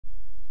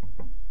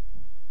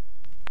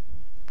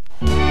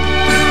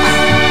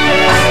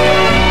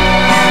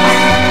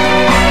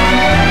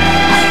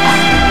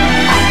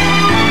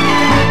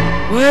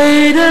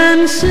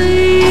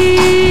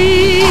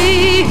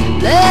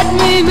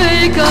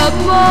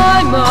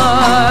my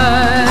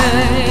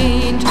mind.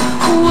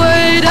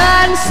 Wait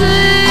and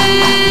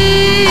see,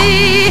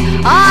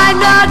 I'm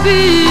not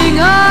being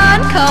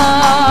unkind,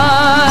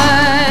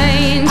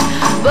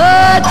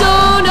 but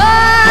don't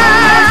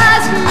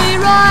ask me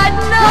right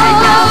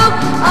now,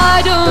 I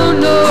don't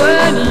know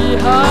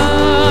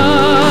anyhow.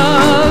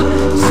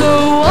 So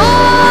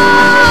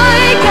why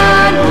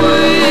can't we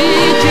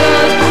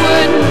just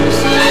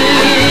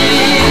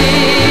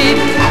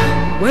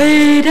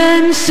wait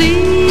and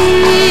see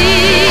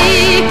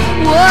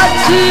what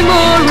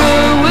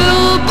tomorrow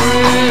will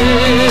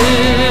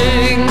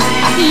bring?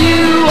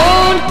 You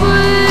won't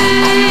be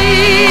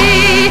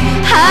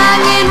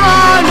hanging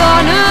round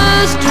on a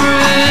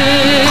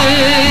string.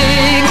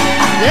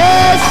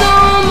 There's so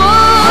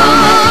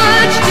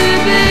much to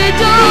be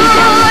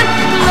done.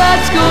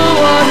 Let's go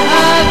on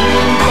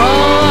having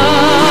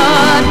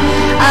fun,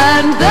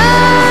 and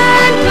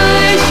then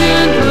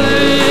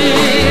patiently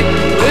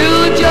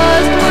we'll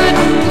just wait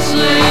and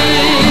see.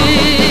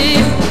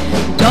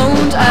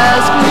 Don't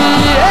ask me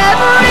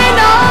every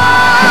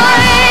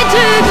night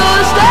to go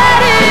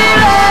steady,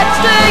 let's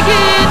take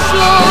it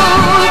slow.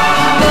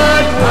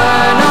 But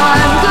when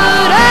I'm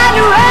good and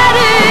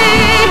ready,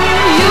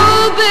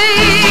 you'll be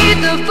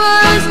the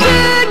first to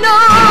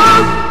know.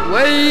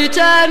 Wait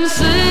and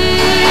see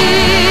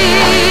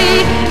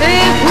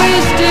if we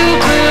still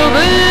feel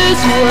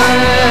this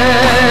way.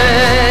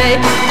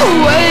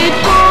 Wait